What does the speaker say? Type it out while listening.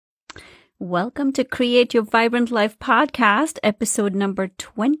Welcome to Create Your Vibrant Life podcast, episode number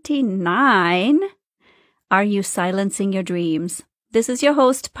 29. Are you silencing your dreams? This is your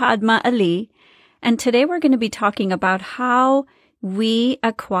host, Padma Ali, and today we're going to be talking about how we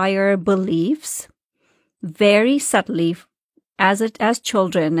acquire beliefs very subtly as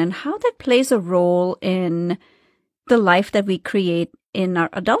children and how that plays a role in the life that we create in our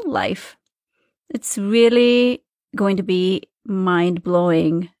adult life. It's really going to be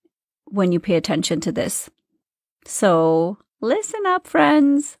mind-blowing when you pay attention to this. So listen up,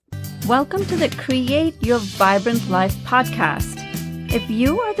 friends. Welcome to the Create Your Vibrant Life podcast. If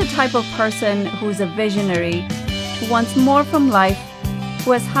you are the type of person who's a visionary, who wants more from life,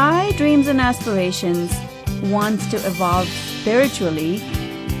 who has high dreams and aspirations, wants to evolve spiritually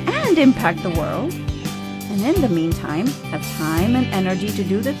and impact the world, and in the meantime, have time and energy to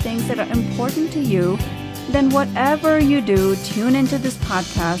do the things that are important to you, then whatever you do, tune into this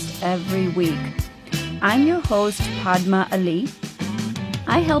podcast every week. I'm your host, Padma Ali.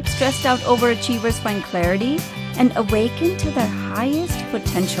 I help stressed out overachievers find clarity and awaken to their highest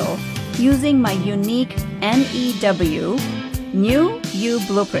potential using my unique NEW, New You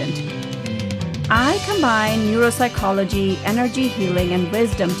Blueprint. I combine neuropsychology, energy healing, and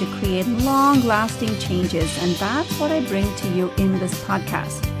wisdom to create long-lasting changes, and that's what I bring to you in this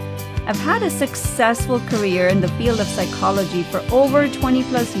podcast. I've had a successful career in the field of psychology for over 20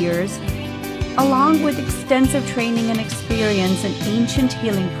 plus years, along with extensive training and experience in ancient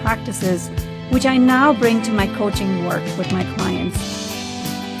healing practices, which I now bring to my coaching work with my clients.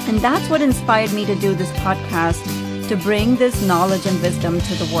 And that's what inspired me to do this podcast, to bring this knowledge and wisdom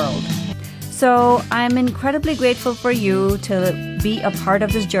to the world. So I'm incredibly grateful for you to be a part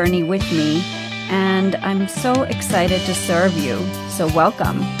of this journey with me, and I'm so excited to serve you. So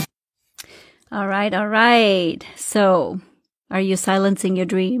welcome. All right. So, are you silencing your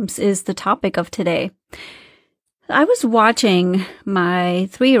dreams is the topic of today. I was watching my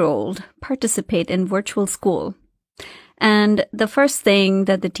 3-year-old participate in virtual school. And the first thing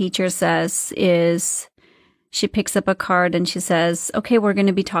that the teacher says is she picks up a card and she says, okay, we're going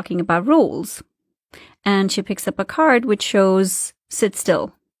to be talking about rules. And she picks up a card which shows sit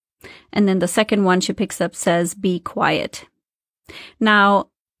still. And then the second one she picks up says be quiet. Now,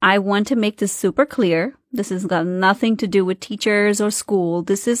 I want to make this super clear. This has got nothing to do with teachers or school.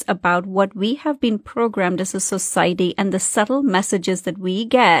 This is about what we have been programmed as a society and the subtle messages that we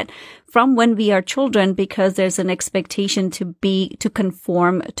get from when we are children because there's an expectation to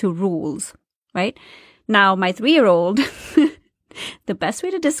conform to rules, right? Now, my 3-year-old, the best way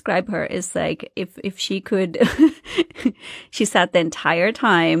to describe her is like if she could, she sat the entire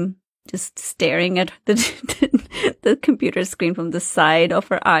time just staring at the computer screen from the side of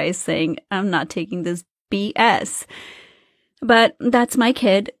her eyes saying, I'm not taking this BS. But that's my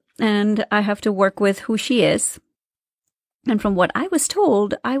kid, and I have to work with who she is. And from what I was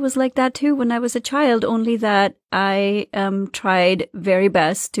told, I was like that too when I was a child, only that I tried very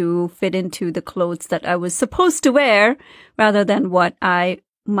best to fit into the clothes that I was supposed to wear rather than what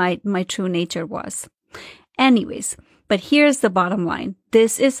my true nature was. Anyways, but here's the bottom line.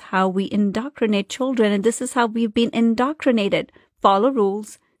 This is how we indoctrinate children, and this is how we've been indoctrinated. Follow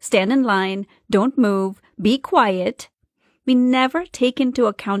rules, stand in line, don't move, be quiet. We never take into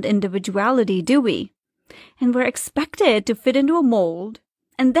account individuality, do we? And we're expected to fit into a mold,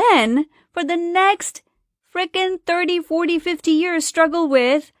 and then for the next frickin' 30, 40, 50 years struggle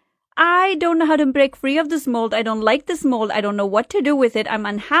with, I don't know how to break free of this mold. I don't like this mold. I don't know what to do with it. I'm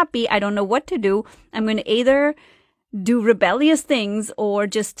unhappy. I don't know what to do. I'm going to either do rebellious things or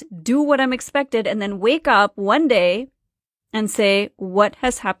just do what I'm expected and then wake up one day and say, what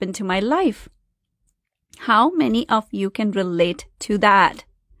has happened to my life? How many of you can relate to that?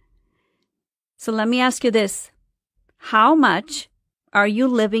 So let me ask you this. How much are you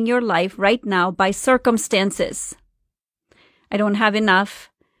living your life right now by circumstances? I don't have enough.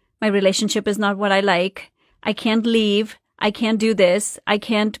 My relationship is not what I like. I can't leave. I can't do this. I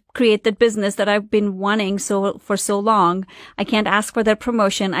can't create the business that I've been wanting for so long. I can't ask for that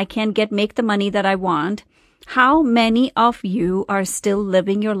promotion. I can't make the money that I want. How many of you are still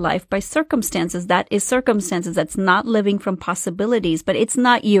living your life by circumstances? That is circumstances. That's not living from possibilities, but it's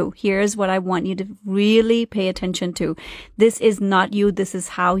not you. Here's what I want you to really pay attention to. This is not you. This is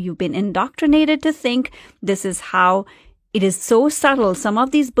how you've been indoctrinated to think. This is how it is so subtle. Some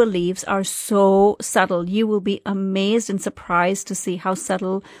of these beliefs are so subtle. You will be amazed and surprised to see how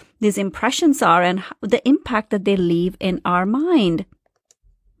subtle these impressions are and the impact that they leave in our mind.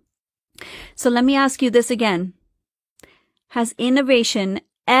 So let me ask you this again. Has innovation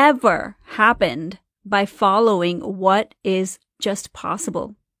ever happened by following what is just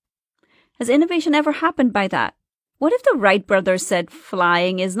possible? Has innovation ever happened by that? What if the Wright brothers said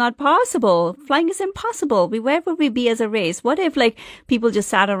flying is not possible? Flying is impossible. Where would we be as a race? What if people just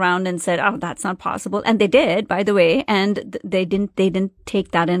sat around and said, oh, that's not possible? And they did, by the way, and they didn't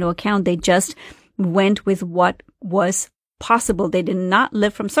take that into account. They just went with what was possible. They did not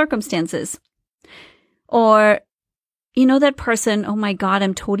live from circumstances. Or, that person, oh my God,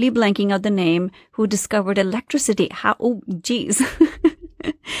 I'm totally blanking out the name, who discovered electricity.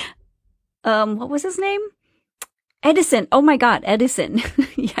 What was his name? Edison. Oh my God, Edison.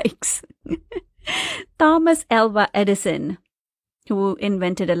 Yikes. Thomas Alva Edison, who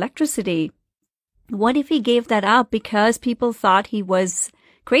invented electricity. What if he gave that up because people thought he was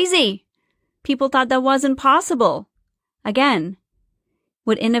crazy? People thought that wasn't possible. Again,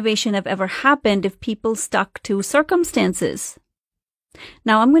 would innovation have ever happened if people stuck to circumstances?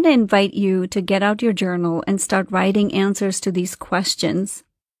 Now, I'm going to invite you to get out your journal and start writing answers to these questions.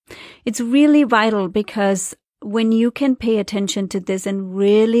 It's really vital because when you can pay attention to this and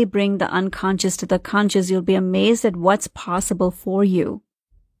really bring the unconscious to the conscious, you'll be amazed at what's possible for you.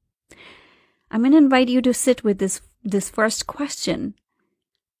 I'm going to invite you to sit with this first question.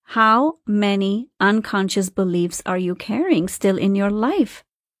 How many unconscious beliefs are you carrying still in your life?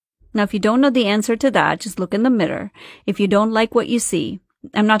 Now, if you don't know the answer to that, just look in the mirror. If you don't like what you see,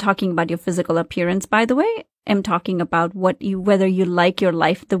 I'm not talking about your physical appearance, by the way. I'm talking about whether you like your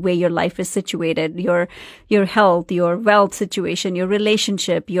life, the way your life is situated, your health, your wealth situation, your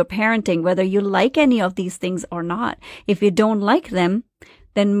relationship, your parenting, whether you like any of these things or not. If you don't like them,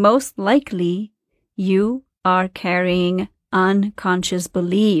 then most likely you are carrying unconscious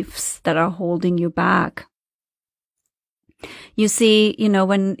beliefs that are holding you back. You see,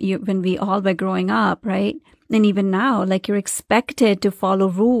 when we all were growing up, right? And even now, you're expected to follow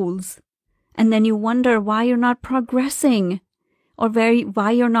rules. And then you wonder why you're not progressing or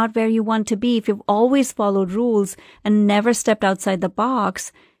why you're not where you want to be. If you've always followed rules and never stepped outside the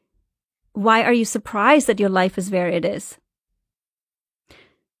box, why are you surprised that your life is where it is?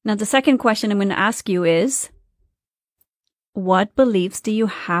 Now, the second question I'm going to ask you is, what beliefs do you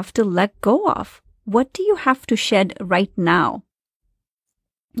have to let go of? What do you have to shed right now?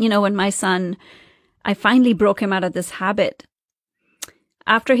 When my son, I finally broke him out of this habit.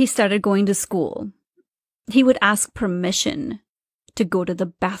 After he started going to school, he would ask permission to go to the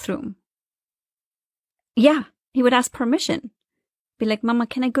bathroom. Yeah, he would ask permission. Be like, Mama,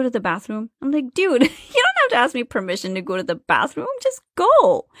 can I go to the bathroom? I'm like, dude, you don't have to ask me permission to go to the bathroom. Just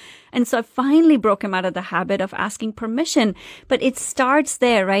go. And so I finally broke him out of the habit of asking permission. But it starts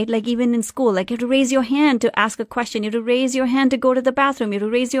there, right? Even in school, you have to raise your hand to ask a question. You have to raise your hand to go to the bathroom. You have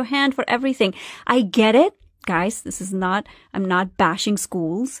to raise your hand for everything. I get it. Guys, I'm not bashing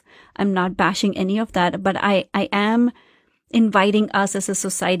schools. I'm not bashing any of that, but I am inviting us as a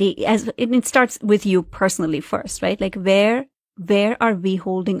society, it starts with you personally first, right? Where are we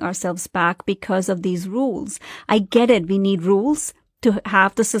holding ourselves back because of these rules? I get it. We need rules to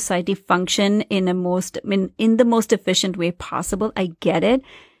have the society function in the most efficient way possible. I get it.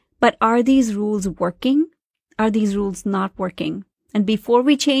 But are these rules working? Are these rules not working? And before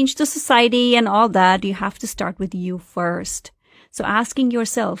we change the society and all that, you have to start with you first. So asking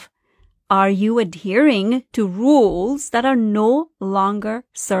yourself, are you adhering to rules that are no longer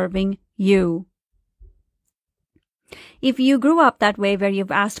serving you? If you grew up that way where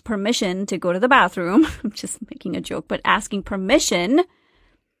you've asked permission to go to the bathroom, I'm just making a joke, but asking permission,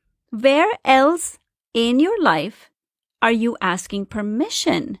 where else in your life are you asking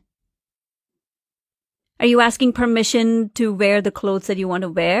permission? Are you asking permission to wear the clothes that you want to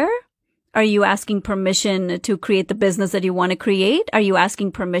wear? Are you asking permission to create the business that you want to create? Are you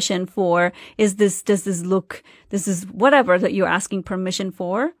asking permission for, does this look, this is whatever that you're asking permission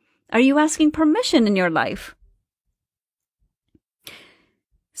for? Are you asking permission in your life?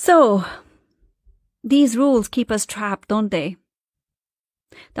 So, these rules keep us trapped, don't they?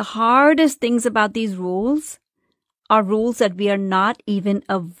 The hardest things about these rules are rules that we are not even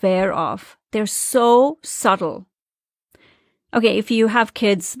aware of. They're so subtle. Okay, if you have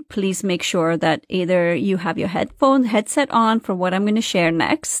kids, please make sure that either you have your headset on for what I'm going to share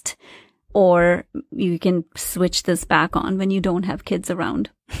next, or you can switch this back on when you don't have kids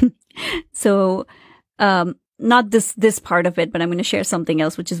around. So, not this part of it, but I'm going to share something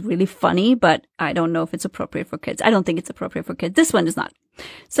else, which is really funny, but I don't know if it's appropriate for kids. I don't think it's appropriate for kids. This one is not.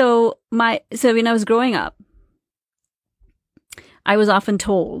 So when I was growing up, I was often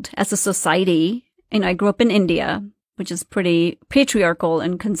told as a society, I grew up in India, which is pretty patriarchal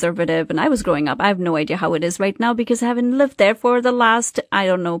and conservative. And I was growing up. I have no idea how it is right now because I haven't lived there for the last, I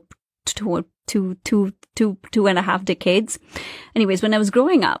don't know, two and a half decades. Anyways, when I was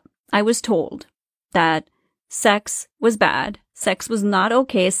growing up, I was told that sex was bad. Sex was not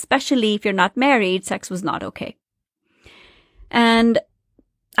okay, especially if you're not married. Sex was not okay. And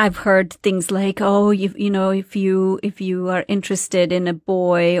I've heard things like, oh, you know, if you are interested in a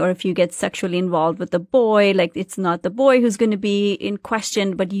boy, or if you get sexually involved with a boy, like it's not the boy who's going to be in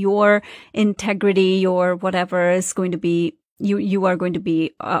question, but your integrity, your whatever is going to be, you are going to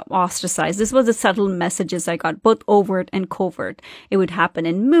be ostracized. This was the subtle messages I got, both overt and covert. It would happen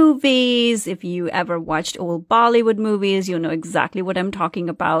in movies. If you ever watched old Bollywood movies, you know exactly what I'm talking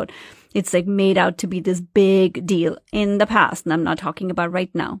about. It's like made out to be this big deal in the past, and I'm not talking about right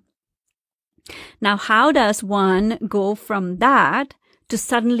now. Now, how does one go from that to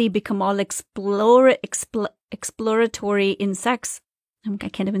suddenly become all exploratory in sex? I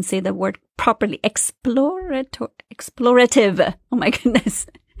can't even say the word properly. Explorative. Oh my goodness.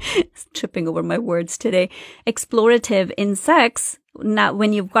 Tripping over my words today. Explorative in sex. Now,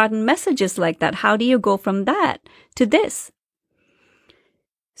 when you've gotten messages like that, how do you go from that to this?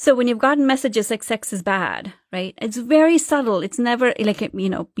 So when you've gotten messages like sex is bad, right? It's very subtle. It's never like, you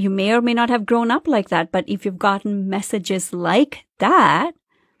know, you may or may not have grown up like that, but if you've gotten messages like that,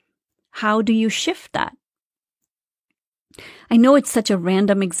 how do you shift that? I know it's such a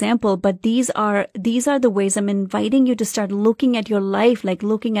random example, but these are the ways I'm inviting you to start looking at your life, like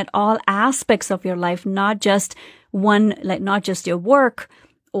looking at all aspects of your life, not just one, like not just your work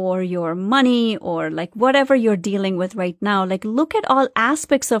or your money or like whatever you're dealing with right now. Like look at all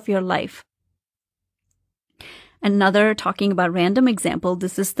aspects of your life. Another talking about random example.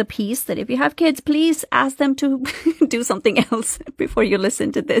 This is the piece that if you have kids, please ask them to do something else before you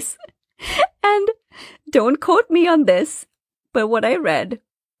listen to this. And don't quote me on this, but what I read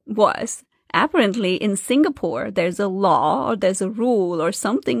was apparently in Singapore, there's a law or there's a rule or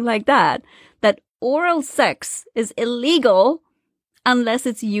something like that, that oral sex is illegal unless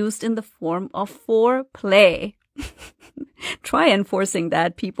it's used in the form of foreplay. Try enforcing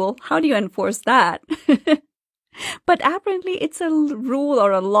that, people. How do you enforce that? But apparently it's a rule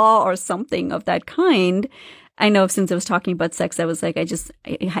or a law or something of that kind. I know since I was talking about sex, I was like,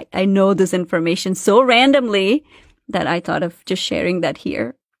 I know this information so randomly that I thought of just sharing that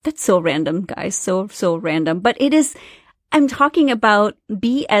here. That's so random, guys. So random. But it is, I'm talking about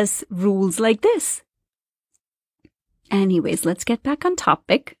BS rules like this. Anyways, let's get back on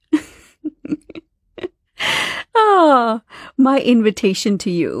topic. My invitation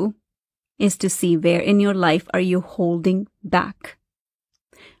to you is to see where in your life are you holding back?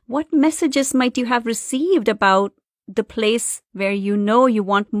 What messages might you have received about the place where you know you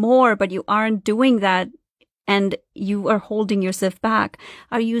want more, but you aren't doing that and you are holding yourself back?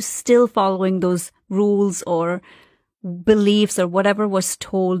 Are you still following those rules or beliefs or whatever was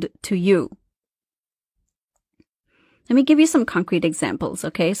told to you? Let me give you some concrete examples,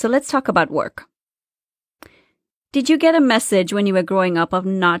 okay? So let's talk about work. Did you get a message when you were growing up of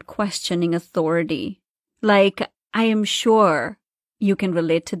not questioning authority? Like, I am sure you can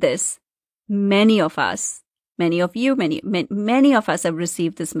relate to this. Many of us, many of you, many of us have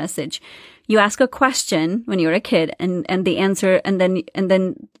received this message. You ask a question when you're a kid and the answer, and then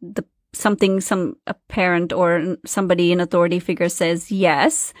a parent or somebody in authority figure says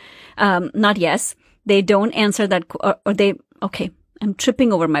yes, not yes. They don't answer that, okay, I'm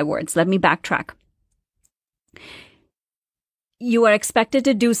tripping over my words. Let me backtrack. You are expected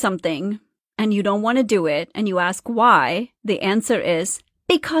to do something and you don't want to do it and you ask why. The answer is,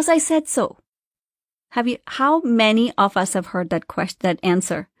 because I said so. How many of us have heard that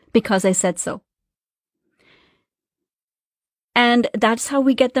answer? Because I said so. And that's how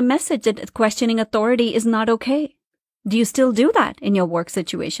we get the message that questioning authority is not okay. Do you still do that in your work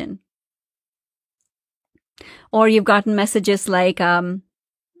situation? Or you've gotten messages like,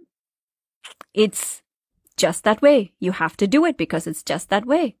 it's just that way. You have to do it because it's just that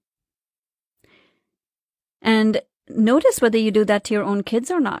way. And notice whether you do that to your own kids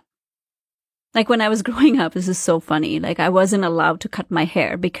or not. Like when I was growing up, this is so funny. Like I wasn't allowed to cut my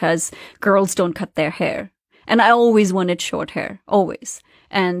hair because girls don't cut their hair. And I always wanted short hair, always.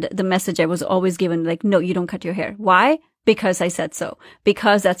 And the message I was always given, like, no, you don't cut your hair. Why? Because I said so.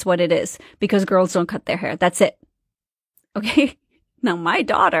 Because that's what it is. Because girls don't cut their hair. That's it. Okay? Now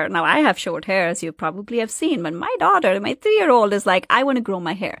I have short hair, as you probably have seen, but my daughter, my 3-year-old is like, I want to grow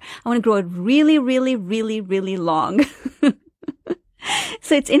my hair. I want to grow it really, really, really, really long.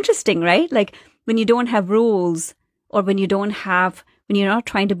 So it's interesting, right? Like when you don't have rules or when you're not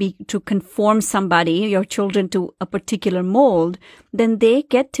trying to conform somebody, your children to a particular mold, then they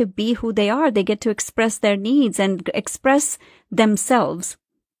get to be who they are. They get to express their needs and express themselves.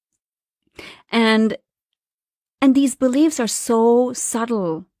 And these beliefs are so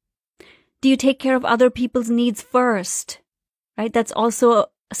subtle. Do you take care of other people's needs first? Right? That's also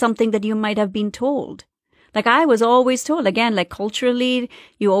something that you might have been told. Like I was always told, again, like culturally,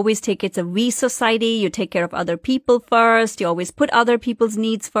 you always take, it's a we society, you take care of other people first, you always put other people's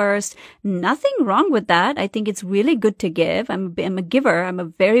needs first. Nothing wrong with that. I think it's really good to give. I'm a giver. I'm a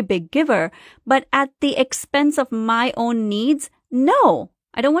very big giver. But at the expense of my own needs, no,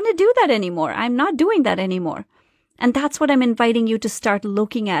 I don't want to do that anymore. I'm not doing that anymore. And that's what I'm inviting you to start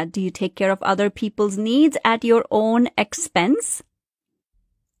looking at. Do you take care of other people's needs at your own expense?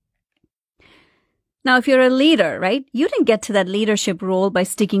 Now, if you're a leader, right, you didn't get to that leadership role by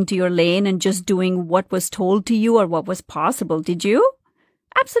sticking to your lane and just doing what was told to you or what was possible, did you?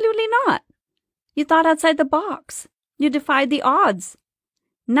 Absolutely not. You thought outside the box. You defied the odds.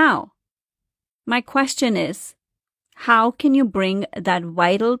 Now, my question is, how can you bring that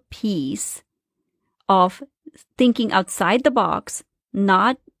vital piece of thinking outside the box,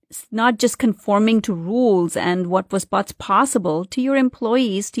 not just conforming to rules and what's possible to your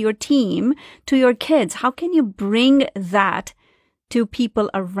employees, to your team, to your kids? How can you bring that to people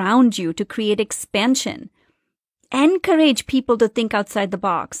around you to create expansion? Encourage people to think outside the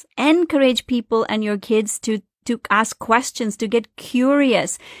box. Encourage people and your kids to ask questions, to get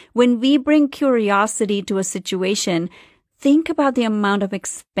curious. When we bring curiosity to a situation, think about the amount of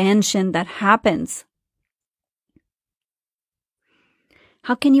expansion that happens.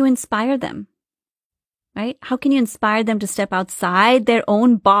 How can you inspire them? Right? How can you inspire them to step outside their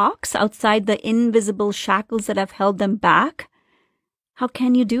own box, outside the invisible shackles that have held them back? How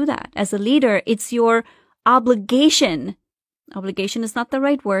can you do that? As a leader, it's your obligation. Obligation is not the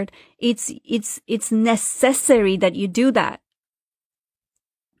right word. It's necessary that you do that,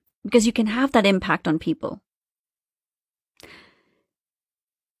 because you can have that impact on people.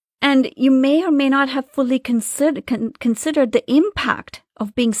 And you may or may not have fully considered the impact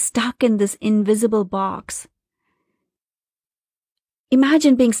of being stuck in this invisible box.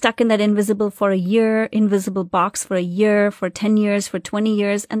 Imagine being stuck in that invisible box for a year, for 10 years, for 20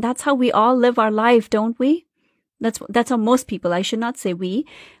 years. And that's how we all live our life, don't we? That's how most people, I should not say we,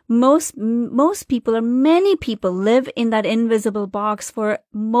 most people or many people live in that invisible box for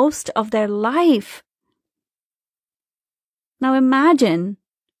most of their life. Now imagine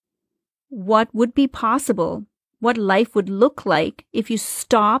what would be possible, what life would look like if you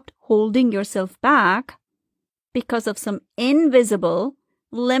stopped holding yourself back because of some invisible,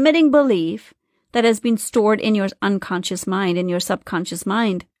 limiting belief that has been stored in your unconscious mind, in your subconscious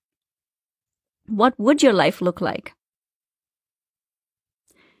mind. What would your life look like?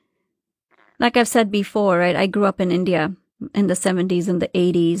 Like I've said before, right? I grew up in India in the 70s and the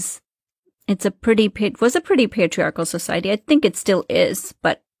 80s. It was a pretty patriarchal society. I think it still is,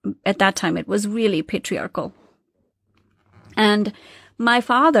 but at that time, it was really patriarchal. And my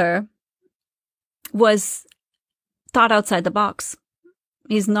father was thought outside the box.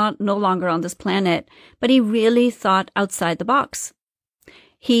 He's no longer on this planet, but he really thought outside the box.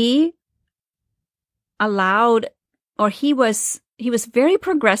 He was very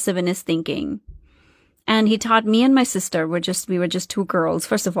progressive in his thinking. And he taught me and my sister, we were just two girls,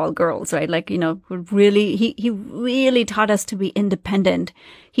 first of all, girls, right? Like, he really taught us to be independent.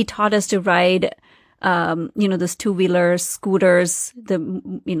 He taught us to ride, those two-wheelers, scooters, they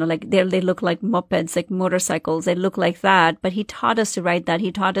look like mopeds, like motorcycles. They look like that, but he taught us to ride that.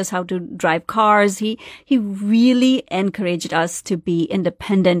 He taught us how to drive cars. He really encouraged us to be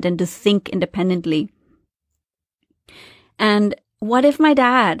independent and to think independently. And what if my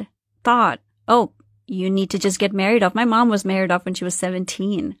dad thought, oh, you need to just get married off. My mom was married off when she was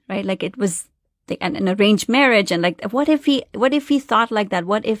 17, right? Like it was an arranged marriage. And like, what if he thought like that?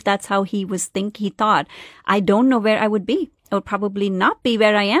 What if that's how he thought? I don't know where I would be. I would probably not be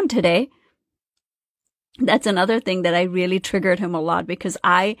where I am today. That's another thing that I really triggered him a lot, because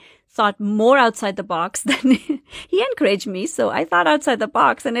I thought more outside the box than he encouraged me. So I thought outside the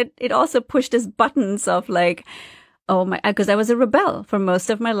box, and it also pushed his buttons of like, because I was a rebel for most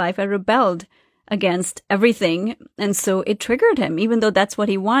of my life. I rebelled against everything. And so it triggered him, even though that's what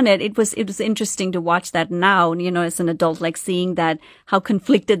he wanted. It was interesting to watch that now, as an adult, like seeing that, how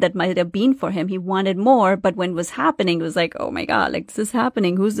conflicted that might have been for him. He wanted more, but when it was happening, it was like, oh my God, like this is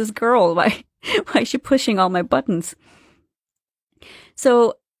happening. Who's this girl? Why is she pushing all my buttons?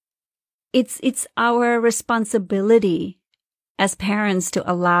 So it's our responsibility as parents to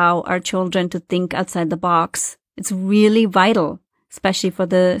allow our children to think outside the box. It's really vital, especially for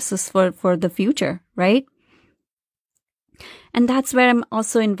the future, right? And that's where I'm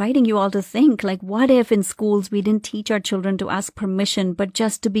also inviting you all to think, like, what if in schools we didn't teach our children to ask permission, but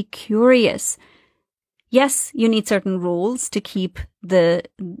just to be curious? Yes, you need certain rules to keep the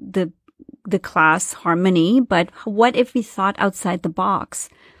the class harmony, but what if we thought outside the box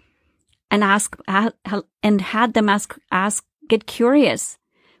and had them get curious?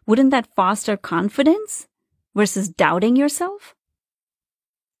 Wouldn't that foster confidence versus doubting yourself?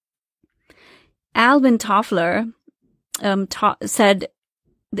 Alvin Toffler said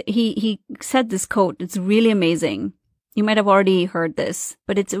this quote. It's really amazing. You might have already heard this,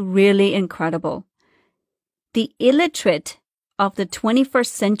 but it's really incredible. The illiterate of the 21st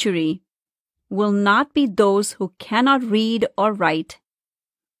century will not be those who cannot read or write,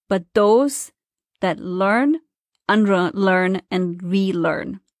 but those that learn, unlearn, and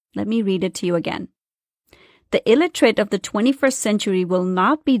relearn. Let me read it to you again. The illiterate of the 21st century will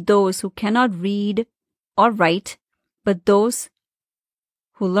not be those who cannot read or write, but those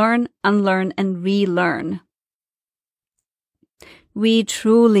who learn, unlearn, and relearn. We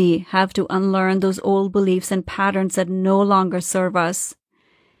truly have to unlearn those old beliefs and patterns that no longer serve us.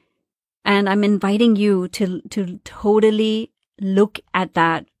 And I'm inviting you to totally look at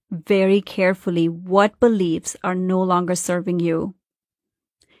that very carefully. What beliefs are no longer serving you?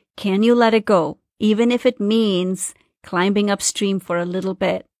 Can you let it go? Even if it means climbing upstream for a little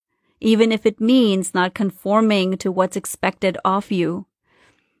bit. Even if it means not conforming to what's expected of you.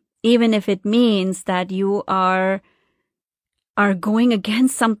 Even if it means that you are going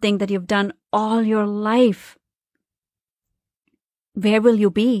against something that you've done all your life. Where will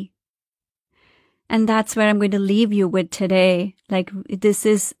you be? And that's where I'm going to leave you with today. Like, this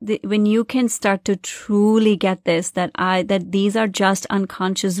is when you can start to truly get this, that these are just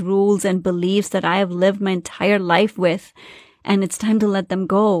unconscious rules and beliefs that I have lived my entire life with, and it's time to let them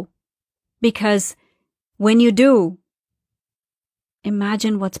go. Because when you do,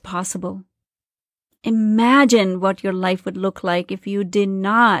 imagine what's possible. Imagine what your life would look like if you did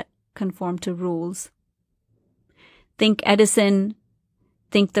not conform to rules. Think Edison,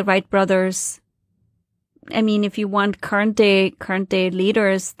 think the Wright brothers. I mean, if you want current day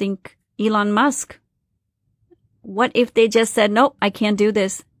leaders, think Elon Musk. What if they just said, nope, I can't do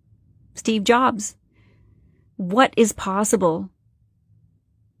this? Steve Jobs. What is possible?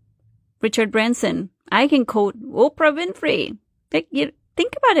 Richard Branson. I can quote Oprah Winfrey.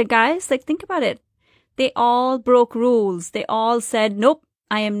 Think about it, guys. Think about it. They all broke rules. They all said, nope,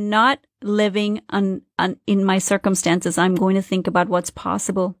 I am not living in my circumstances. I'm going to think about what's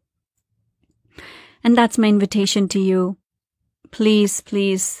possible. And that's my invitation to you. Please,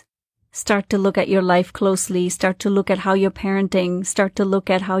 please start to look at your life closely. Start to look at how you're parenting. Start to look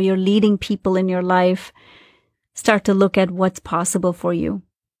at how you're leading people in your life. Start to look at what's possible for you.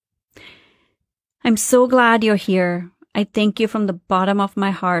 I'm so glad you're here. I thank you from the bottom of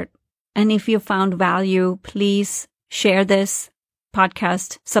my heart. And if you found value, please share this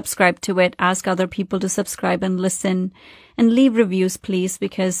podcast, subscribe to it, ask other people to subscribe and listen, and leave reviews, please,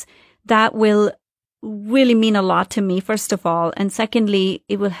 because that will really mean a lot to me, first of all. And secondly,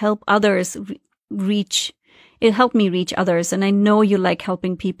 it will help others it'll help me reach others. And I know you like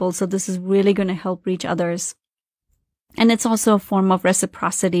helping people, so this is really going to help reach others. And it's also a form of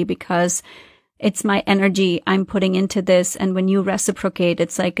reciprocity because it's my energy I'm putting into this. And when you reciprocate,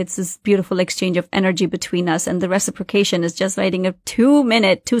 it's this beautiful exchange of energy between us. And the reciprocation is just writing a 1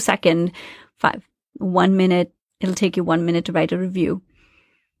 minute It'll take you 1 minute to write a review.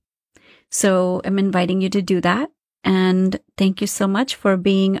 So I'm inviting you to do that. And thank you so much for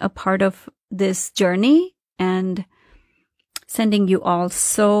being a part of this journey, and sending you all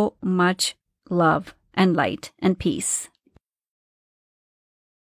so much love and light and peace.